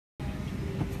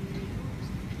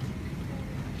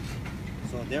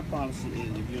So their policy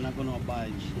is if you're not going to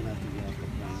abide, you're going to have to get off the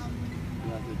plane.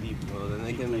 You have to be. Well,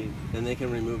 then they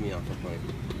can remove me off the plane.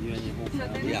 You and your whole So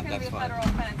then family. it's going to be a fine. federal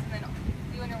offense, and then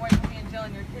you and your wife will be in jail,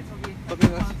 and your kids will be.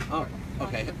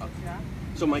 Okay.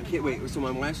 So my kid, so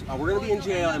my wife's, we're going to be in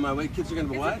jail, and my kids are going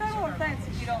to be what? It's a federal offense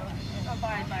if you don't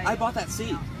abide by it. I bought that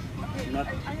seat. Okay,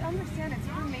 I understand it's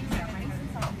for Mason.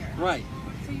 Mason's not here. Right.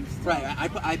 So you still. Right.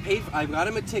 I paid. I got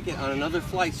him a ticket on another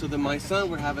flight so that my son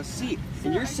would have a seat.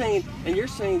 And you're saying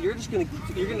you're just going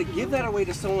to give that away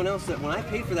to someone else that when I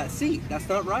paid for that seat, that's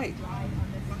not right.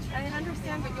 I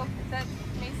understand, but that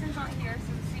Mason's not here,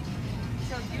 so the seat.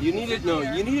 So You need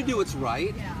to do what's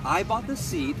right. I bought the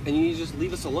seat, and you need to just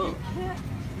leave us alone.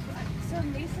 So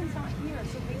Mason's not here,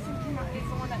 so Mason cannot. He's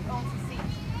the one that owns the seat.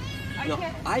 No,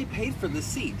 I paid for the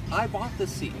seat. I bought the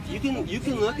seat. You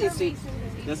can look and see.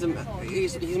 Doesn't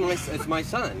it's my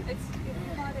son. It's his seat. It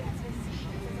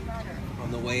doesn't matter.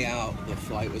 On the way out, the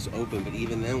flight was open, but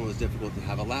even then it was difficult to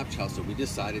have a lap child. So we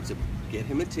decided to get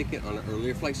him a ticket on an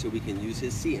earlier flight so we can use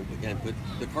his seat and put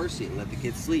the car seat and let the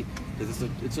kids sleep because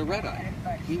it's a red eye.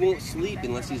 He won't sleep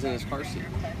unless he's in his car seat.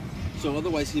 So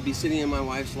otherwise he'd be sitting in my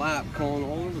wife's lap, crawling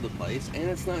all over the place, and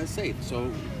it's not safe.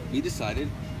 So we decided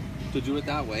to do it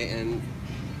that way and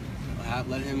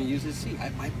let him use his seat.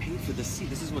 I paid for the seat.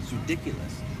 This is what's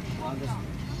ridiculous.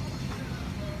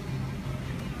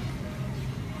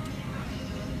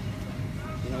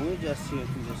 You know, we're just here to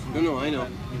just. No, I know.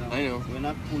 You know, I know. We're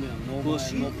not pulling on nobody,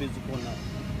 Well, no physical, nothing.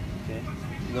 Okay.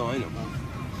 No, I know.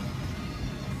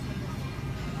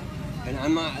 And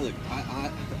I'm not. Look,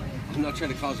 I'm not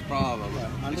trying to cause a problem.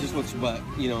 Right. It's just what's. But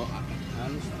you know, I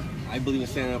understand. I believe in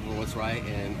standing up for what's right,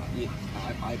 and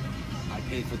I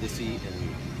paid for the seat,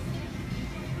 and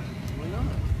why not?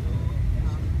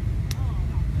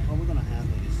 How are we gonna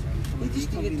handle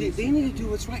this? They need to do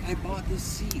what's right. I bought this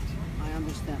seat. I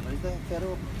understand, but it's the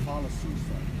federal policy,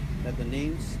 sir, that the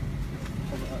names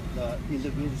of the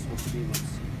individuals are supposed to be in seat.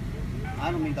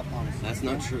 I don't make the policy. That's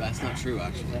not true. That's not true,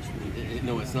 actually. That's true.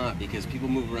 No, it's not, because people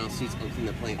move around seats in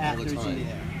the plane all the After it's in the time.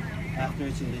 air. After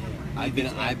it's in the air.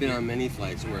 I've been on many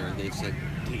flights where they've said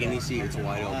take any seat, it's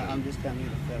wide open. I'm just telling you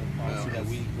the federal policy that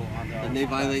we go under. And they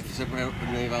violate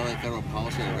federal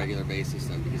policy on a regular basis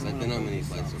then, because I've been on many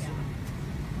flights.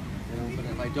 But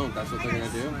if I don't, that's what they're gonna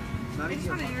do. I just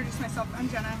want to introduce myself. I'm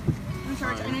Jenna. I'm in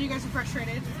charge. I know you guys are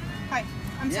frustrated. Hi.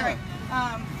 I'm sorry.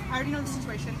 I already know the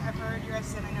situation. I've heard your guys'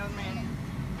 sin. I know the man.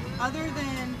 Other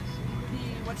than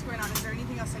what's going on, is there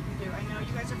anything else I can do? I know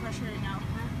you guys are frustrated now.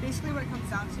 Basically, what it comes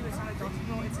down to is not adult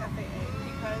rule. It's FAA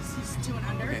because he's 2 and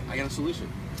under. Okay, I got a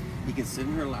solution. He can sit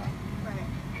in her lap. Right.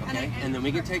 Okay, and then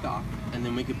we can take off, and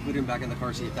then we can put him back in the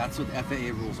car seat. That's what the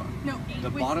FAA rules are. No,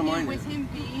 the bottom line with is him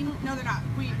being they're not.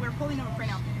 We're pulling him up right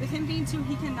now. With him being 2,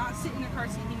 he cannot sit in the car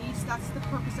seat. That's the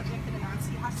purpose of infant arms.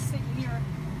 He has to sit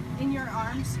in your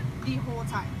arms the whole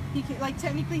time. He can,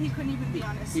 technically he couldn't even be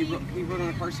on a seat. He rode on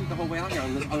a car seat the whole way out here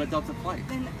on a Delta flight.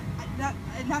 Then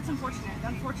that's unfortunate.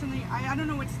 Unfortunately, I don't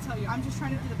know what to tell you. I'm just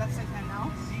trying to do the best I can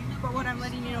now. But what I'm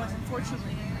letting you know is,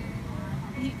 unfortunately,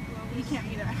 he can't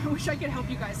be there. I wish I could help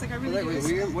you guys. I really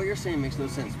do. What you're saying makes no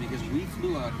sense, because we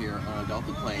flew out here on a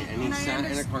Delta plane and he sat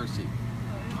in a car seat.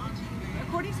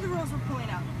 According to the rules we're pulling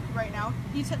out right now,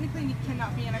 he technically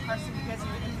cannot be in a car seat because of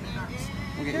the infant arms.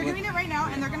 Okay, they're doing it right now,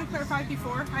 and they're going to clarify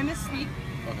before I misspeak.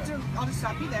 Okay. So I'll just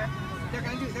stop you there. They're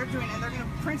doing it. They're going to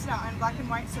print it out in black and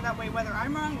white, so that way whether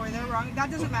I'm wrong or they're wrong,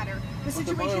 that doesn't matter. The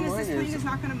situation is this plane is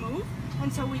not going to move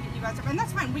until we get you guys up, and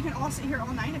that's fine. We can all sit here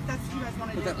all night if that's what you guys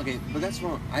want to do. Okay, but that's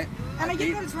wrong. I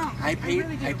get that it's wrong. I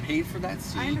really do. I paid for that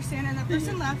seat. I understand, and that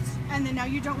person left, and then now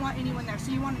you don't want anyone there,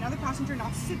 so you want another passenger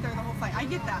not to sit there the whole flight. I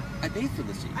get that. I paid for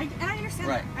the seat. I understand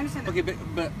that. I understand that. Okay,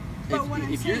 but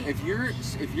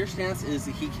if your stance is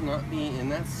that he cannot be in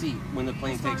that seat when the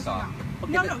plane takes off.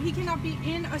 Okay, no, he cannot be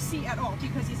in a seat at all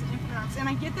because he's an infant arms, and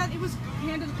I get that it was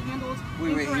handled.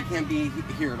 Wait, he can't be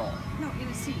here at all. No, in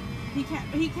a seat. He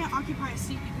can't occupy a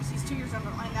seat because he's 2 years old,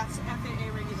 and that's FAA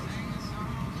regulations.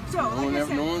 So,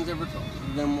 no one's ever told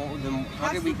them.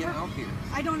 How did we get out here?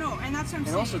 I don't know, and that's what I'm saying.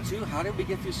 And also, too, how did we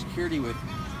get through security with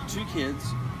 2 kids,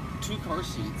 2 car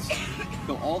seats,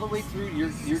 go all the way through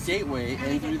your gateway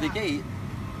and through the gate,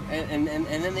 and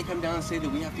then they come down and say that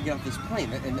we have to get off this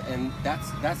plane, and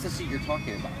that's the seat you're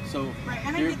talking about. So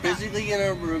you're physically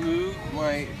gonna remove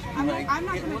my. I'm not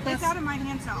gonna. It's out of my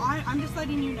hands now. I'm just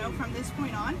letting you know from this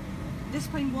point on, this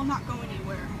plane will not go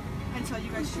anywhere until you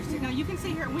guys choose to. Now you can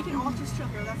sit here and we can all just chill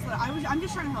here. I'm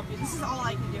just trying to help you. This is all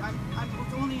I can do.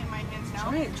 It's only in my hands now.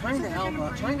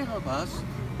 Trying to help us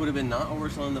would have been not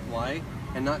overselling the flight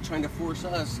and not trying to force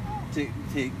us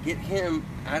to get him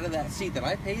out of that seat that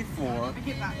I paid for I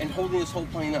get that. and holding this whole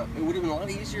plane up. It would have been a lot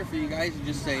easier for you guys to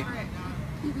just say, Right.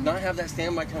 not have that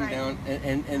standby come Right. down,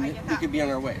 and I get we that. could be on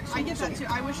our way. So, I get that too.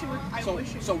 I wish it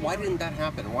would. So why didn't that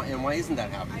happen? Why isn't that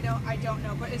happening? I don't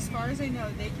know. But as far as I know,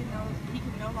 he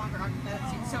can no longer occupy that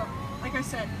seat. So, like I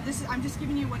said, I'm just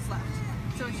giving you what's left.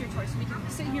 So it's your choice. We can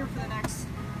sit here for the next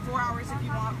 4 hours if you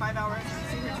want, 5 hours, and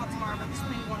sit here till tomorrow. But this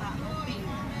plane will not leave.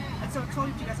 And so I told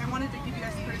you guys, I wanted to give you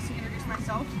guys the courtesy to introduce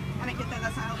myself, and I get that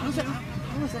that's not how you.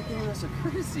 How is that giving us a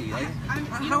courtesy? Like,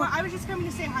 You know what? I was just coming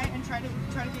to say hi and try to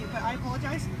be, but I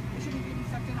apologize. I shouldn't be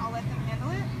stuck in. I'll let them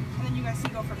handle it, and then you guys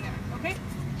can go from there. Okay?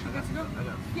 You guys can go.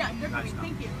 Yeah, they're coming.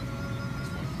 Thank you.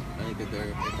 I think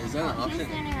that is that an option?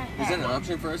 Is that an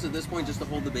option for us at this point, just to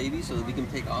hold the baby so that we can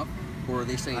take off, or are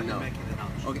they saying no?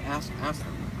 Okay, ask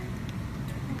them.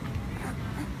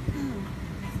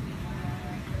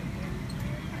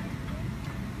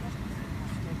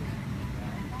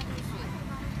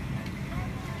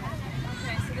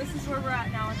 Okay, so this is where we're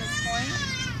at now at this point.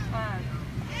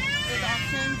 There's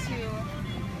option to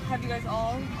have you guys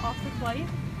all off the flight,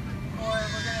 or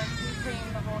we're going to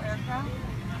retrain the whole aircraft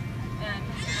and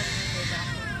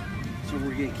So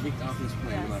we're getting kicked off this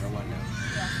plane no matter what now.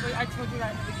 Yeah, I told you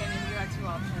that in the beginning. You had 2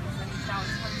 options, and now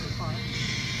it's come too far.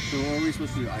 So what are we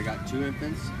supposed to do? I got 2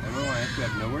 infants and my wife. We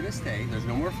have nowhere to stay. There's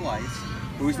no more flights.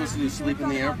 What are we supposed to do? Sleep in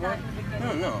the airport?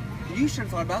 No. You should have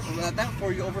thought about that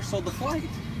before you oversold the flight.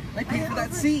 I paid for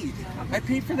that seat. I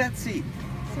paid for that seat.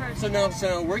 So now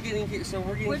we're getting kicked off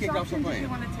the Which option did you plane.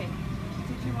 want to take?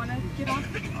 Did you want to get off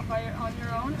on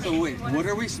your own? So wait, what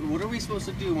are we supposed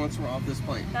to do once we're off this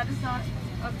plane? That is not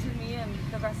up to me and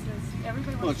the rest is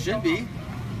everybody wants Well, it to should go be. home.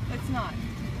 It's not.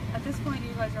 At this point,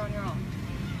 you guys are on your own.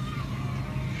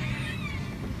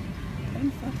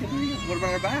 What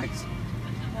about our bags?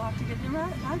 We'll have to get your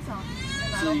bags off.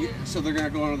 And that'll be- So they're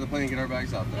gonna go onto the plane and get our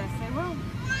bags off. yes, they will.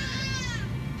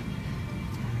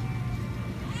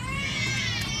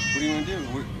 What do you want to do?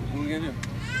 What are we gonna do?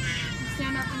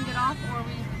 Stand up and get off, or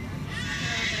we get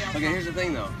everybody else Okay, off. here's the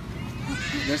thing though.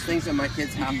 There's things that my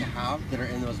kids have to have that are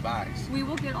in those bags. We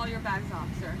will get all your bags off,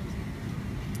 sir.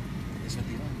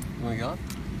 You want to get off?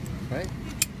 Right?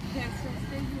 Okay, so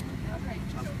stay here. Okay.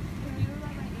 Can you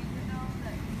let my agent know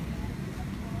that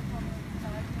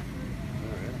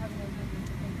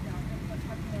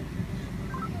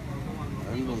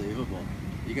Unbelievable.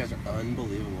 You guys are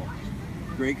unbelievable.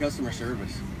 Great customer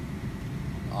service.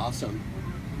 Awesome.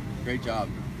 Great job.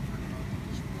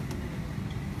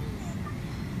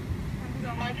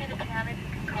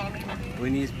 We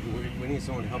need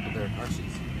someone to help with their car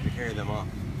seats to carry them off.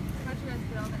 How'd you guys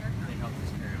get on the aircraft? They help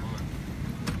us carry them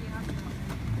on.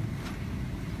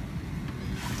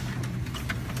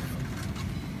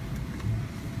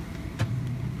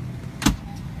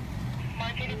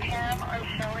 Market and Pam are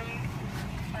showing.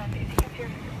 If you can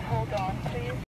just hold on, please.